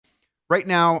Right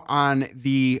now on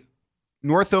the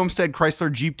North Olmsted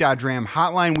Chrysler Jeep Dodge Ram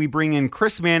hotline, we bring in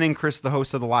Chris Manning. Chris, the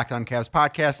host of the Locked On Cavs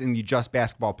podcast and the Just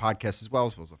Basketball podcast as well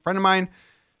as a friend of mine.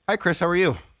 Hi, Chris. How are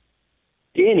you?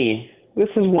 Danny, this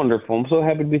is wonderful. I'm so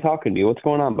happy to be talking to you. What's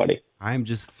going on, buddy? I'm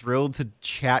just thrilled to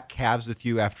chat Cavs with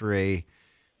you after a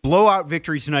blowout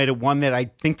victory tonight, one that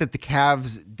I think that the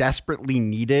Cavs desperately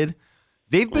needed.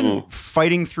 They've been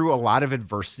fighting through a lot of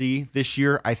adversity this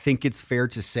year. I think it's fair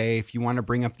to say, if you want to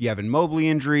bring up the Evan Mobley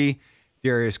injury,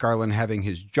 Darius Garland having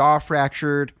his jaw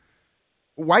fractured.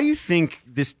 Why do you think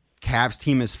this Cavs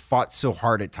team has fought so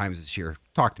hard at times this year?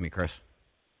 Talk to me, Chris.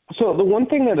 So the one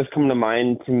thing that has come to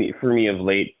mind for me of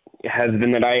late has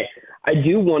been that I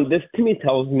do want, this to me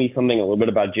tells me something a little bit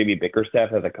about JB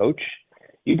Bickerstaff as a coach.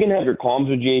 You can have your qualms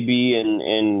with JB,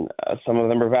 and some of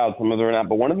them are valid, some of them are not.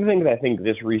 But one of the things I think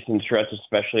this recent stretch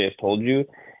especially has told you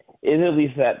is at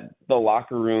least that the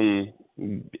locker room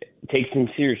takes him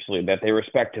seriously, that they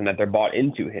respect him, that they're bought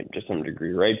into him to some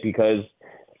degree, right? Because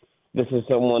this is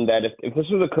someone that if this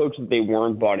was a coach that they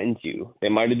weren't bought into, they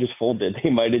might have just folded.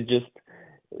 They might have just,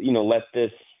 let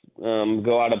this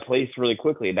go out of place really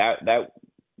quickly. That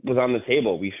was on the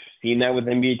table. We've seen that with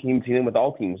NBA teams, seen it with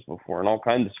all teams before in all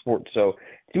kinds of sports. So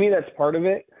to me, that's part of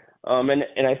it.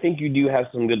 And I think you do have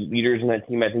some good leaders in that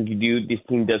team. I think this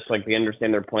team does, like, they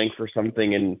understand they're playing for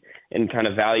something and kind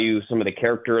of value some of the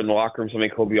character in the locker room. Something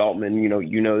like Kobe Altman,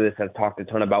 this, I've talked a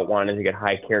ton about wanting to get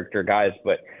high character guys,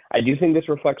 but I do think this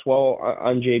reflects well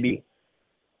on JB.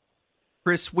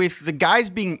 Chris, with the guys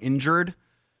being injured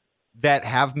that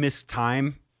have missed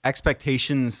time,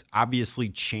 expectations obviously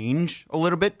change a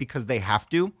little bit because they have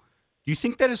to. Do you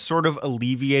think that has sort of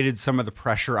alleviated some of the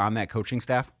pressure on that coaching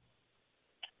staff?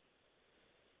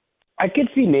 I could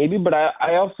see maybe, but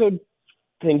I also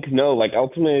think no. Like,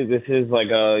 ultimately, this is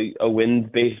like a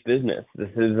wins-based business.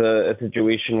 This is a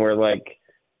situation where, like,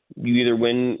 you either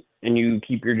win and you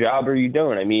keep your job or you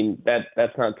don't. I mean,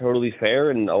 that's not totally fair,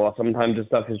 and sometimes this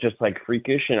stuff is just, like,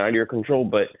 freakish and out of your control.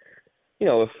 But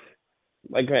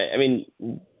Kevin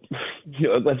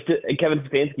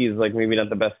Stefanski is, like, maybe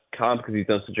not the best comp because he's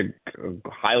done such a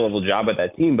high-level job at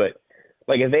that team. But,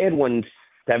 like, if they had won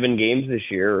 7 games this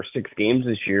year or 6 games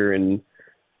this year and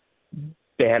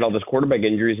they had all this quarterback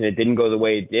injuries and it didn't go the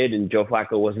way it did and Joe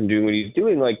Flacco wasn't doing what he was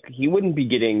doing, like, he wouldn't be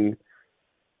getting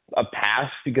a pass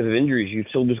because of injuries. You'd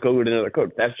still just go with another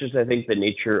coach. That's just, I think, the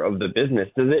nature of the business.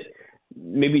 Does it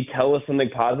maybe tell us something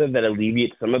positive that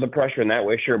alleviates some of the pressure in that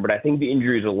way? Sure. But I think the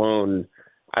injuries alone,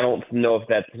 I don't know if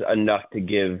that's enough to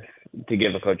give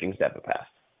a coaching staff a pass.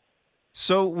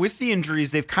 So with the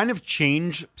injuries, they've kind of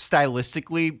changed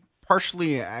stylistically,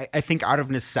 partially, I think, out of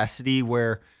necessity,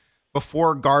 where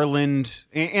before Garland,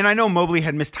 and I know Mobley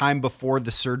had missed time before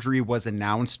the surgery was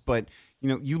announced, but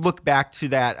you look back to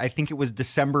that, I think it was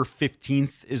December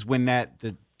 15th is when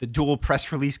the dual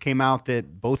press release came out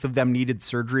that both of them needed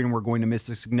surgery and were going to miss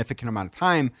a significant amount of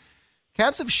time.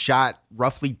 Cavs have shot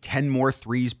roughly 10 more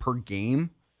threes per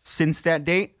game since that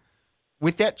date.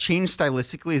 With that change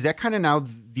stylistically, is that kind of now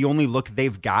the only look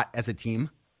they've got as a team?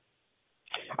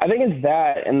 I think it's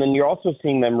that, and then you're also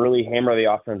seeing them really hammer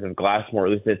the offensive glass more,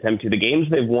 at least they attempt to. The games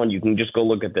they've won, you can just go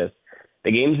look at this.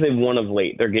 The games they've won of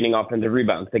late, they're getting offensive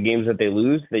rebounds. The games that they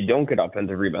lose, they don't get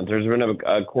offensive rebounds. There's been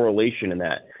a correlation in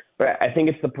that. But I think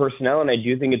it's the personnel, and I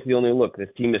do think it's the only look. This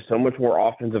team is so much more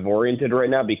offensive-oriented right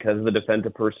now because the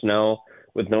defensive personnel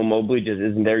with no Mobley just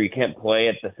isn't there. You can't play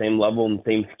at the same level and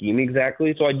same scheme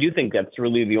exactly. So I do think that's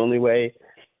really the only way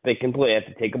they can play. They have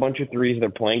to take a bunch of threes. They're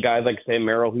playing guys like Sam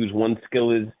Merrill, whose one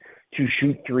skill is to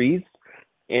shoot threes,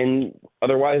 and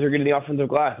otherwise they're getting the offensive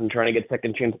glass and trying to get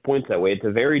second chance points that way. It's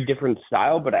a very different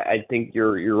style, but I think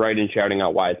you're right in shouting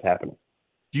out why it's happening.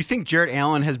 Do you think Jarrett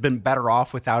Allen has been better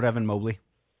off without Evan Mobley?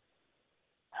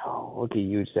 Oh, look at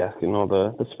you just asking all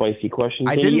the spicy questions.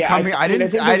 I didn't come here. I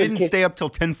didn't stay up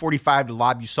till 10:45 to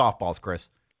lob you softballs, Chris.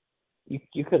 You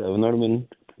could have. That would have been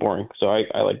boring. So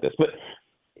I like this, but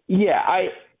yeah,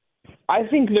 I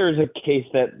think there's a case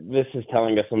that this is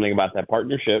telling us something about that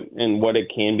partnership and what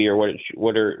it can be or what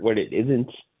it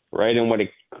isn't, right? And what it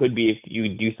could be if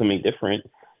you do something different.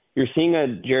 You're seeing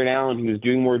a Jarrett Allen who's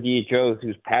doing more DHOs,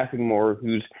 who's passing more,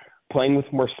 who's playing with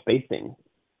more spacing.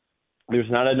 There's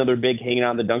not another big hanging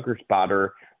out in the dunker spot,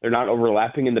 or they're not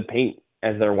overlapping in the paint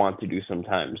as they're wont to do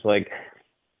sometimes. Like,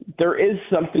 there is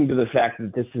something to the fact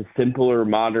that this is simpler,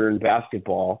 modern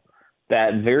basketball,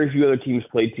 that very few other teams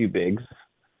play two bigs,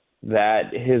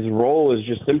 that his role is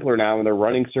just simpler now and they're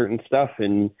running certain stuff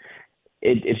and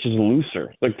it's just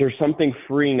looser. Like, there's something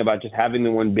freeing about just having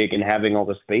the one big and having all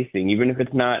the spacing, even if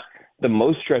it's not the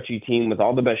most stretchy team with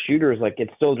all the best shooters. Like,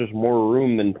 it's still just more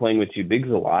room than playing with two bigs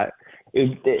a lot.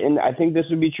 And I think this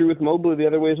would be true with Mobley the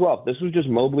other way as well. If this was just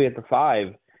Mobley at the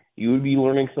 5, you would be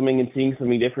learning something and seeing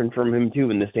something different from him too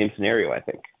in the same scenario, I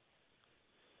think.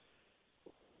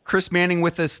 Chris Manning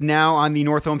with us now on the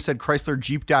North Olmsted Chrysler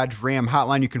Jeep Dodge Ram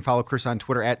hotline. You can follow Chris on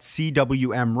Twitter at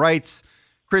CWM Writes.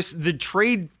 Chris, the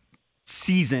trade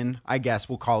season, I guess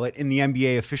we'll call it, in the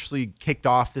NBA officially kicked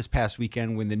off this past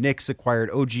weekend when the Knicks acquired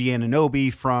OG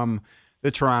Anunoby from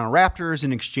the Toronto Raptors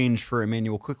in exchange for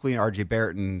Emmanuel Quickley and RJ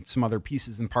Barrett, and some other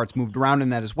pieces and parts moved around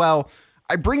in that as well.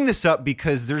 I bring this up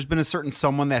because there's been a certain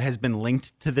someone that has been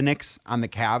linked to the Knicks on the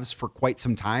Cavs for quite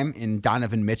some time in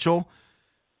Donovan Mitchell.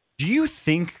 Do you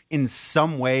think in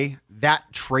some way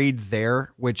that trade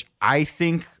there, which I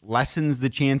think lessens the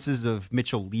chances of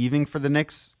Mitchell leaving for the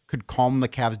Knicks, could calm the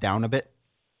Cavs down a bit?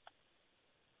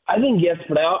 I think yes,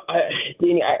 but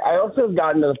Danny, I also have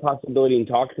gotten to the possibility and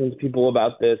talked to people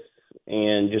about this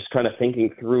and just kind of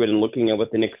thinking through it and looking at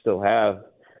what the Knicks still have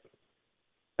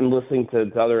and listening to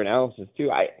other analysis too.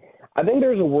 I think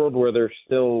there's a world where there's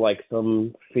still like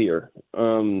some fear.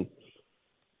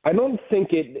 I don't think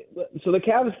it – so the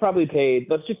Cavs probably paid –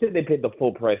 let's just say they paid the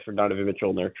full price for Donovan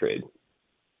Mitchell in their trade.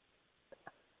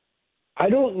 I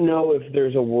don't know if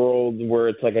there's a world where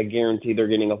it's like a guarantee they're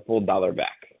getting a full dollar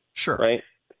back. Sure. Right?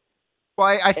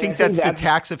 Well, I think that's the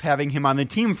tax of having him on the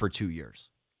team for 2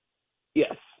 years.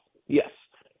 Yes.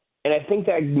 And I think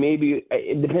that maybe,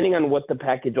 depending on what the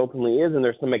package ultimately is, and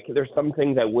there's some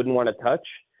things I wouldn't want to touch.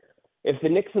 If the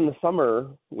Knicks in the summer,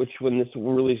 which when this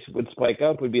really would spike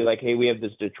up, would be like, hey, we have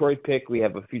this Detroit pick, we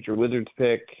have a future Wizards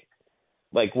pick,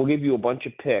 like we'll give you a bunch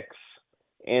of picks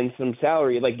and some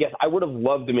salary. Like, yes, I would have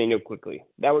loved Emmanuel Quickley.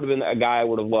 That would have been a guy I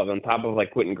would have loved on top of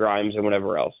like Quentin Grimes and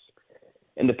whatever else.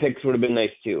 And the picks would have been nice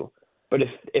too. But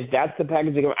if that's the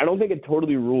package, I don't think it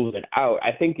totally rules it out.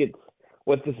 I think it's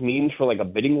what this means for like a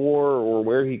bidding war or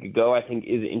where he could go, I think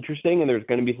is interesting, and there's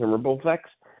going to be some ripple effects.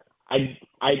 I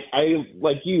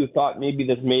like you thought maybe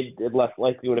this made it less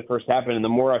likely when it first happened, and the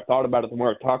more I've thought about it, the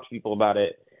more I've talked to people about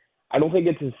it. I don't think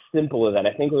it's as simple as that.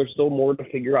 I think there's still more to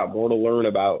figure out, more to learn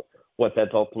about what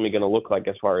that's ultimately going to look like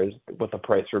as far as what the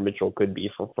price for Mitchell could be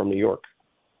from New York.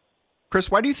 Chris,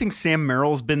 why do you think Sam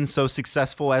Merrill's been so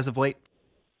successful as of late?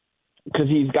 Because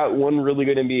he's got one really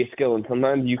good NBA skill, and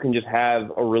sometimes you can just have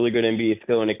a really good NBA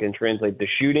skill and it can translate. The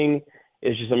shooting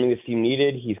is just something this team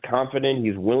needed. He's confident.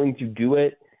 He's willing to do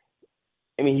it.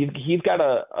 I mean, he's got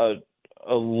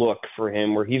a look for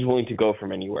him where he's willing to go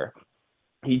from anywhere.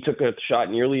 He took a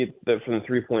shot nearly from the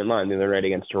three-point line the other night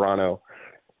against Toronto.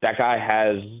 That guy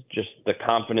has just the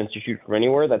confidence to shoot from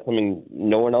anywhere. That's something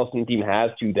no one else in the team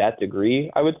has to that degree,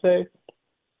 I would say.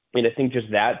 And I think just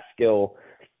that skill,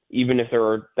 even if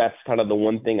that's kind of the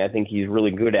one thing I think he's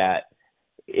really good at,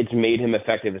 it's made him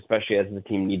effective, especially as the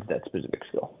team needs that specific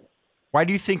skill. Why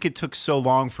do you think it took so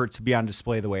long for it to be on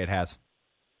display the way it has?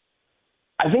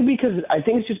 I think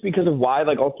it's just because of why,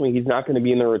 like, ultimately he's not going to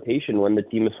be in the rotation when the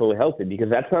team is fully healthy, because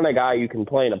that's not a guy you can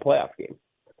play in a playoff game.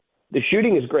 The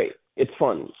shooting is great. It's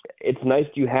fun. It's nice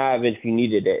to have if you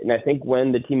needed it. And I think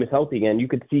when the team is healthy again, you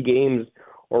could see games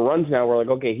or runs now where, like,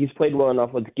 okay, he's played well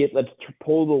enough. Let's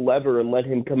pull the lever and let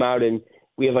him come out, and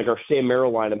we have like our Sam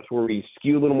Merrill lineups where we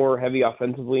skew a little more heavy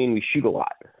offensively and we shoot a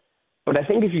lot. But I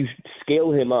think if you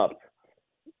scale him up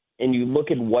and you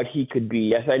look at what he could be,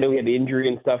 yes, I know he had the injury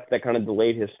and stuff that kind of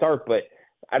delayed his start, but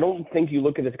I don't think you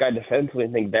look at this guy defensively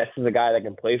and think this is a guy that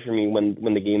can play for me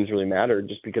when the games really matter,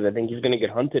 just because I think he's going to get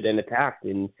hunted and attacked.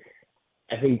 And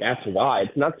I think that's why.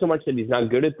 It's not so much that he's not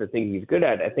good at the thing he's good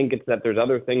at. I think it's that there's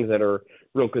other things that are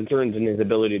real concerns in his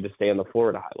ability to stay on the floor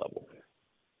at a high level.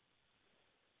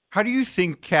 How do you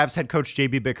think Cavs head coach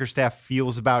JB Bickerstaff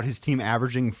feels about his team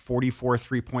averaging 44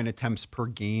 three-point attempts per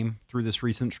game through this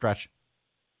recent stretch?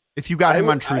 If you got him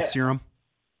on truth serum.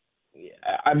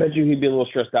 I bet you he'd be a little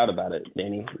stressed out about it,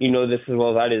 Danny. You know this as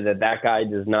well as I do, that guy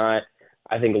does not,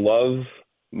 I think, love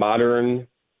modern,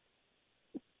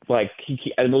 like,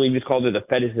 I believe he's called it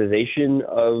the fetishization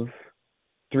of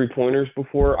three-pointers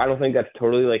before. I don't think that's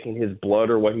totally, like, in his blood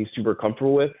or what he's super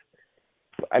comfortable with.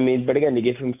 I mean, but again, to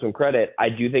give him some credit, I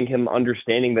do think him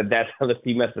understanding that that's how the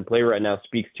team has to play right now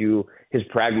speaks to his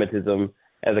pragmatism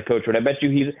as a coach. But I bet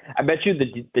you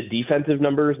the defensive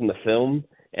numbers in the film,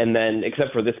 and then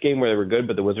except for this game where they were good,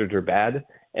 but the Wizards are bad,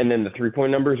 and then the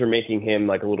 3-point numbers are making him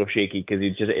like a little shaky because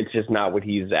it's just not what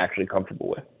he's actually comfortable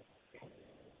with.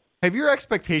 Have your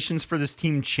expectations for this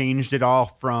team changed at all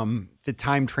from the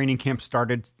time training camp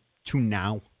started to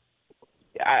now?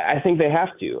 I think they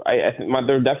have to. I think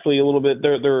they're definitely a little bit.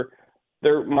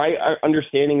 They're my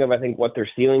understanding of I think what their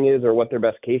ceiling is or what their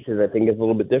best case is. I think is a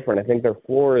little bit different. I think their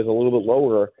floor is a little bit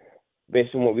lower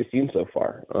based on what we've seen so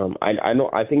far.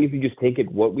 I think if you just take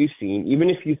it what we've seen, even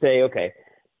if you say, okay,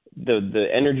 the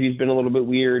energy's been a little bit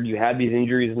weird, you have these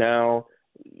injuries now,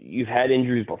 you've had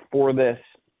injuries before this,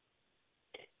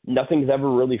 nothing's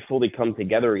ever really fully come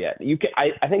together yet.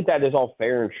 I think that is all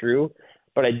fair and true,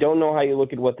 but I don't know how you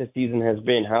look at what this season has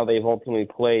been, how they've ultimately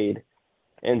played,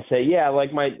 and say, yeah, like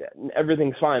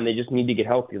everything's fine. They just need to get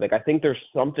healthy. Like, I think there's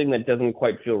something that doesn't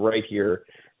quite feel right here.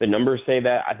 The numbers say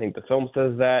that. I think the film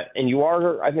says that. And you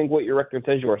are, I think what your record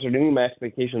says you are. So to me, my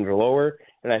expectations are lower.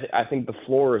 And I think the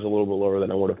floor is a little bit lower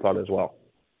than I would have thought as well.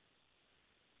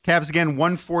 Cavs again,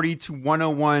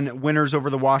 140-101 winners over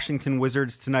the Washington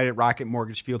Wizards tonight at Rocket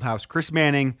Mortgage Fieldhouse. Chris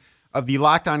Manning of the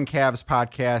Locked On Cavs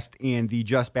podcast and the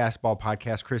Just Basketball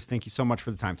podcast. Chris, thank you so much for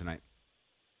the time tonight.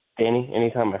 Danny,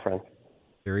 anytime, my friend.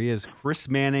 There he is, Chris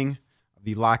Manning of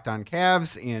the Locked On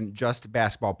Cavs and Just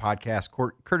Basketball podcast,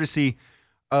 courtesy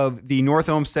of the North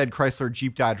Olmsted Chrysler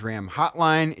Jeep Dodge Ram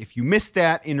hotline. If you missed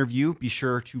that interview, be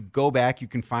sure to go back. You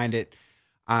can find it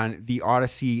on the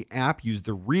Odyssey app. Use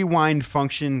the rewind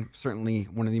function. Certainly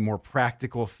one of the more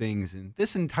practical things in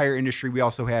this entire industry. We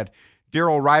also had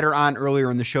Daryl Ryder on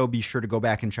earlier in the show. Be sure to go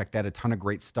back and check that. A ton of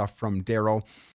great stuff from Daryl.